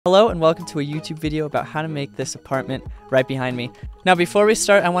Hello and welcome to a YouTube video about how to make this apartment right behind me. Now before we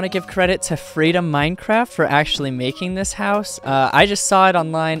start, I want to give credit to Freedom Minecraft for actually making this house. I just saw it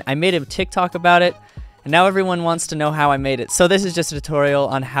online, I made a TikTok about it, and now everyone wants to know how I made it. So this is just a tutorial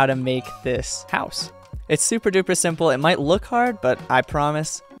on how to make this house. It's super duper simple. It might look hard, but I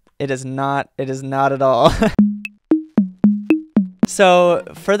promise it is not at all. So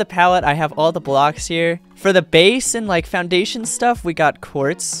for the palette, I have all the blocks here. For the base and like foundation stuff, we got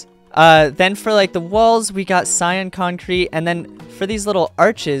quartz. Then for like the walls, we got cyan concrete. And then for these little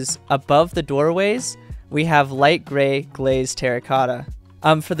arches above the doorways, we have light gray glazed terracotta.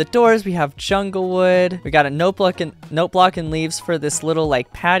 For the doors, we have jungle wood. We got a note block and leaves for this little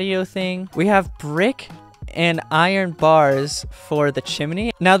like patio thing. We have brick and iron bars for the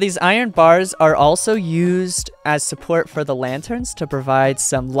chimney. Now these iron bars are also used as support for the lanterns to provide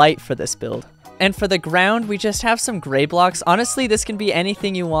some light for this build. And for the ground, we just have some gray blocks. Honestly, this can be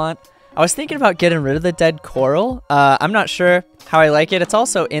anything you want. I was thinking about getting rid of the dead coral. I'm not sure how I like it. It's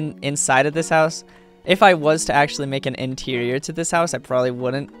also inside of this house. If I was to actually make an interior to this house, I probably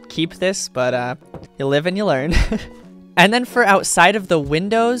wouldn't keep this, but you live and you learn. And then for outside of the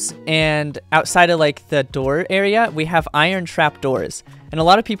windows and outside of like the door area, we have iron trap doors. And a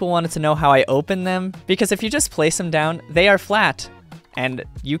lot of people wanted to know how I open them, because if you just place them down, they are flat and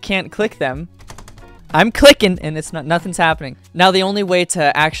you can't click them. I'm clicking and nothing's happening. Now the only way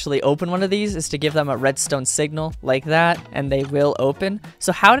to actually open one of these is to give them a redstone signal like that, and they will open.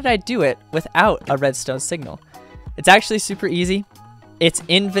 So how did I do it without a redstone signal? It's actually super easy. It's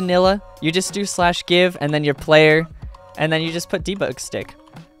in vanilla. You just do /give and then your player, and then you just put debug stick.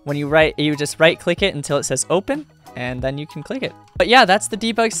 When you just right click it until it says open, and then you can click it. But yeah, that's the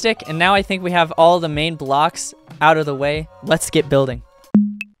debug stick, and now I think we have all the main blocks out of the way. Let's get building.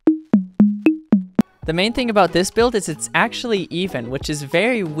 The main thing about this build is it's actually even, which is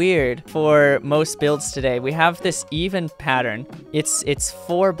very weird for most builds today. We have this even pattern. It's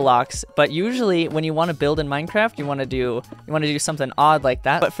 4 blocks, but usually when you want to build in Minecraft, you want to do something odd like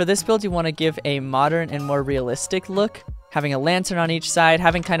that. But for this build, you want to give a modern and more realistic look. Having a lantern on each side,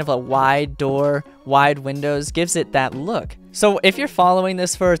 having kind of a wide door, wide windows gives it that look. So if you're following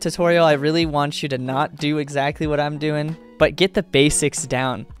this for a tutorial, I really want you to not do exactly what I'm doing, but get the basics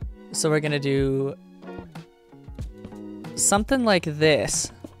down. So we're gonna do something like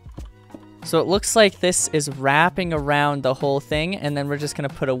this. So it looks like this is wrapping around the whole thing, and then we're just gonna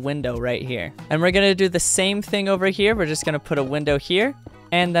put a window right here. And we're gonna do the same thing over here. We're just gonna put a window here,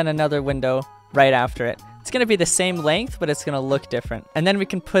 and then another window right after it. It's gonna be the same length, but it's gonna look different. And then we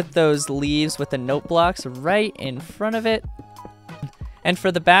can put those leaves with the note blocks right in front of it. And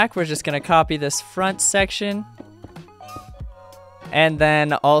for the back, we're just gonna copy this front section, and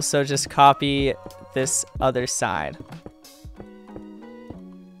then also just copy this other side.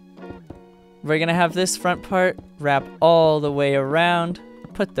 We're gonna have this front part wrap all the way around,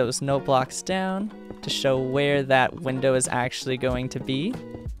 put those note blocks down to show where that window is actually going to be.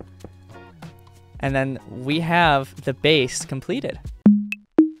 And then we have the base completed.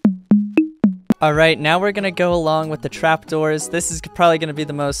 All right, now we're gonna go along with the trapdoors. This is probably gonna be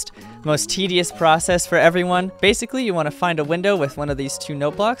the most tedious process for everyone. Basically, you wanna find a window with one of these 2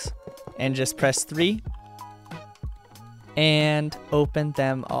 note blocks and just press 3 and open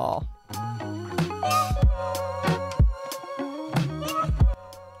them all.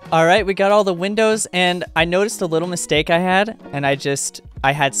 All right, we got all the windows, and I noticed a little mistake I had, and I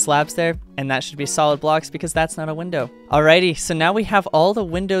had slabs there, and that should be solid blocks because that's not a window. Alrighty, so now we have all the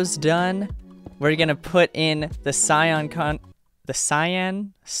windows done. We're gonna put in the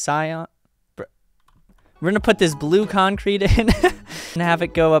we're gonna put this blue concrete in and have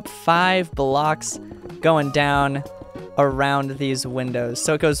it go up 5 blocks going down around these windows.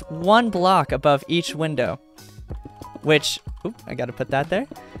 So it goes 1 block above each window, which, oop, I gotta put that there.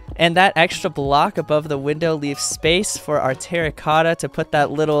 And that extra block above the window leaves space for our terracotta to put that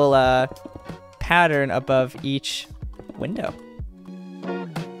little pattern above each window.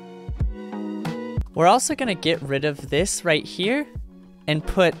 We're also gonna get rid of this right here and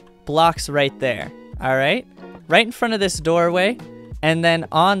put blocks right there, all right? Right in front of this doorway. And then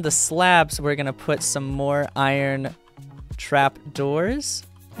on the slabs, we're gonna put some more iron trap doors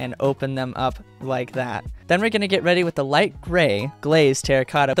and open them up like that. Then we're gonna get ready with the light gray glazed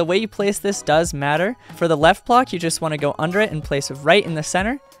terracotta. The way you place this does matter. For the left block, you just wanna go under it and place right in the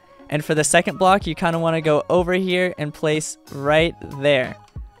center. And for the second block, you kinda wanna go over here and place right there.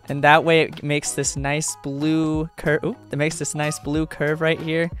 And that way it makes this nice blue curve. It makes this nice blue curve right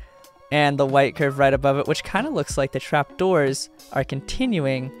here, and the white curve right above it, which kind of looks like the trap doors are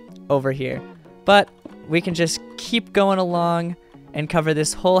continuing over here. But we can just keep going along and cover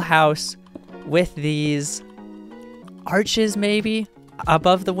this whole house with these arches, maybe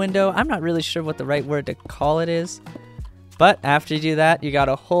above the window. I'm not really sure what the right word to call it is, but after you do that, you got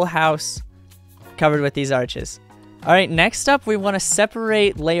a whole house covered with these arches. All right, next up, we want to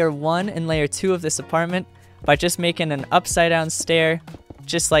separate layer 1 and layer 2 of this apartment by just making an upside down stair,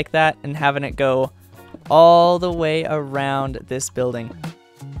 just like that, and having it go all the way around this building.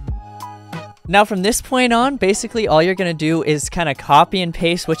 Now from this point on, basically all you're gonna do is kind of copy and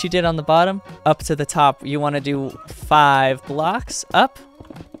paste what you did on the bottom up to the top. You want to do 5 blocks up,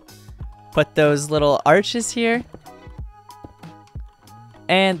 put those little arches here,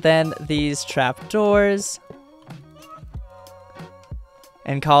 and then these trap doors,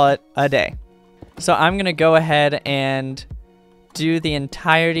 and call it a day. So I'm gonna go ahead and do the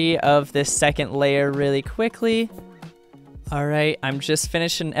entirety of this second layer really quickly. All right, I'm just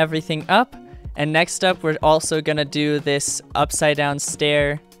finishing everything up. And next up, we're also gonna do this upside down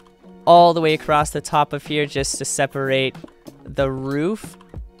stair all the way across the top of here just to separate the roof.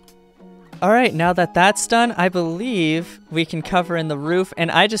 All right, now that that's done, I believe we can cover in the roof.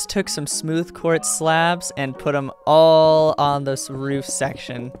 And I just took some smooth quartz slabs and put them all on this roof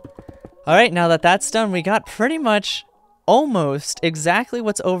section. All right, now that that's done, we got pretty much almost exactly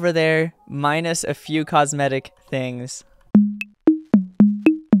what's over there, minus a few cosmetic things.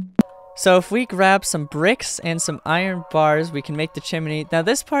 So if we grab some bricks and some iron bars, we can make the chimney. Now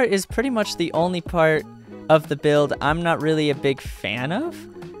this part is pretty much the only part of the build I'm not really a big fan of.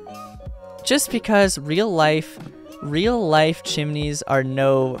 Just because real life chimneys are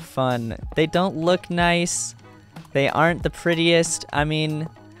no fun. They don't look nice. They aren't the prettiest. I mean,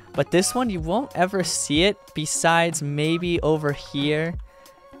 but this one, you won't ever see it besides maybe over here.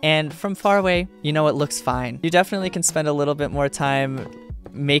 And from far away, you know it looks fine. You definitely can spend a little bit more time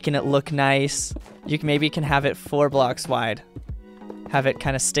making it look nice. You maybe can have it 4 blocks wide. Have it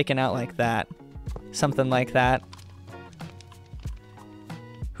kind of sticking out like that. Something like that.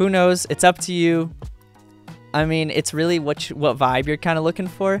 Who knows? It's up to you. I mean, it's really what vibe you're kind of looking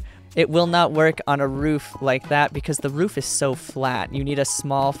for. It will not work on a roof like that because the roof is so flat. You need a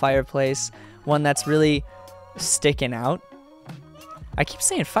small fireplace, one that's really sticking out. I keep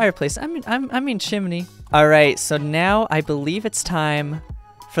saying fireplace. I mean chimney. All right, so now I believe it's time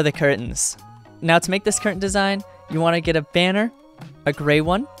for the curtains. Now to make this curtain design, you want to get a banner, a gray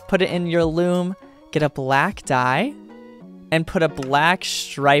one, put it in your loom, get a black dye, and put a black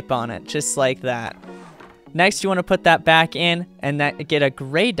stripe on it, just like that. Next, you want to put that back in and get a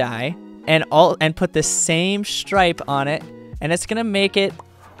gray dye and put the same stripe on it, and it's gonna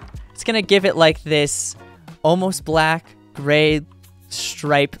give it like this almost black gray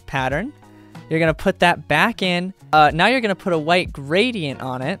stripe pattern. You're gonna put that back in. Now you're gonna put a white gradient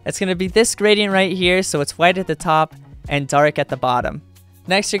on it. It's gonna be this gradient right here, so it's white at the top and dark at the bottom.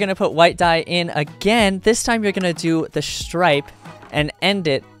 Next, you're gonna put white dye in again. This time you're gonna do the stripe and end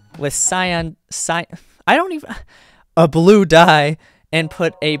it with a blue dye, and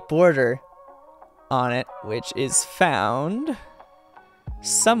put a border on it, which is found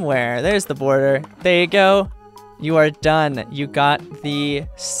somewhere. There's the border. There you go. You are done. You got the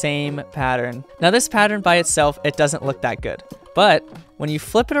same pattern. Now this pattern by itself, it doesn't look that good. But when you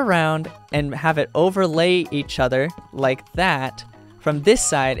flip it around and have it overlay each other like that, from this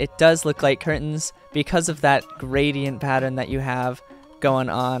side, it does look like curtains because of that gradient pattern that you have going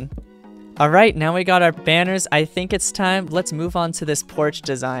on. All right, now we got our banners. I think it's time. Let's move on to this porch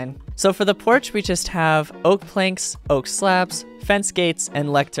design. So for the porch, we just have oak planks, oak slabs, fence gates, and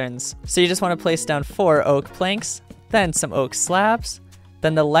lecterns. So you just want to place down 4 oak planks, then some oak slabs,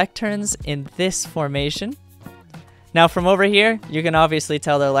 then the lecterns in this formation. Now from over here, you can obviously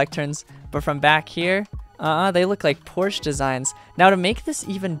tell they're lecterns, but from back here, they look like porch designs. Now to make this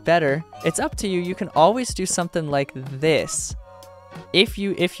even better, it's up to you. You can always do something like this. If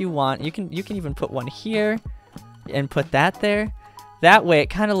you want, you can even put one here and put that there. That way it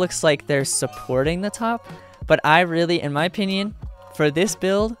kind of looks like they're supporting the top. But I really, in my opinion, for this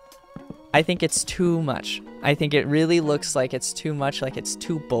build, I think it's too much. I think it really looks like it's too much, like it's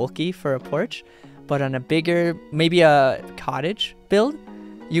too bulky for a porch. But on a bigger, maybe a cottage build,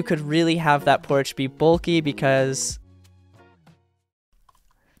 you could really have that porch be bulky because...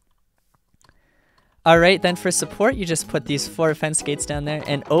 Alright, then for support, you just put these 4 fence gates down there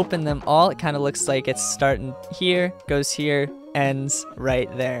and open them all. It kind of looks like it's starting here, goes here, ends right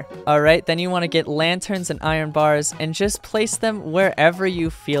there. Alright, then you want to get lanterns and iron bars and just place them wherever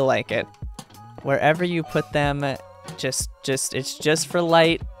you feel like it. Wherever you put them, it's just for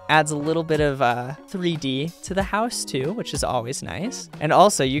light. Adds a little bit of 3D to the house too, which is always nice. And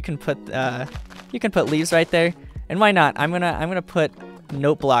also, you can put leaves right there. And why not? I'm gonna put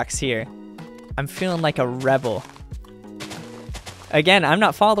note blocks here. I'm feeling like a rebel. Again, I'm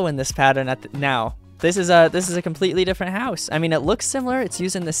not following this pattern now. This is a completely different house. I mean, it looks similar. It's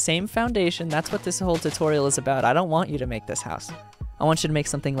using the same foundation. That's what this whole tutorial is about. I don't want you to make this house. I want you to make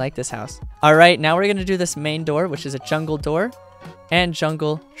something like this house. All right, now we're gonna do this main door, which is a jungle door and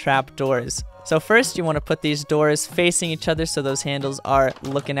jungle trap doors. So first you want to put these doors facing each other so those handles are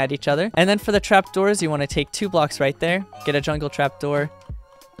looking at each other. And then for the trap doors, you want to take 2 blocks right there, get a jungle trap door,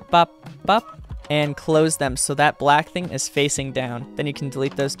 bop, bop, and close them so that black thing is facing down. Then you can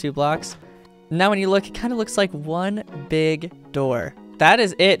delete those 2 blocks. Now when you look, it kind of looks like one big door. That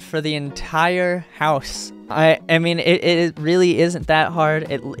is it for the entire house. I mean, it really isn't that hard.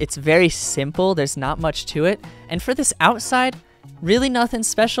 It's very simple. There's not much to it. And for this outside, really nothing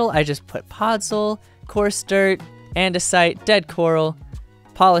special. I just put podzol, coarse dirt, andesite, dead coral,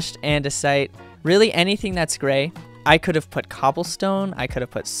 polished andesite, really anything that's gray. I could have put cobblestone, I could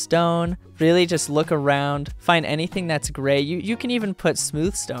have put stone. Really just look around, find anything that's gray. You can even put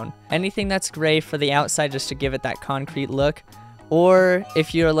smooth stone. Anything that's gray for the outside just to give it that concrete look. Or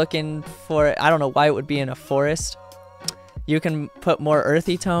if you're looking for, I don't know why it would be in a forest, you can put more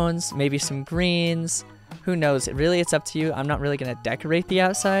earthy tones, maybe some greens. Who knows? It's up to you. I'm not really gonna decorate the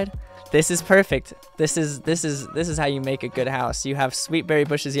outside. This is perfect. This is how you make a good house. You have sweet berry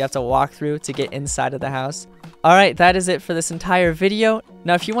bushes you have to walk through to get inside of the house. All right, that is it for this entire video.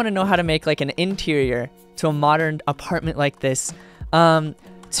 Now, if you want to know how to make like an interior to a modern apartment like this,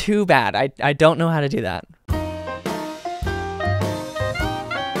 too bad. I don't know how to do that.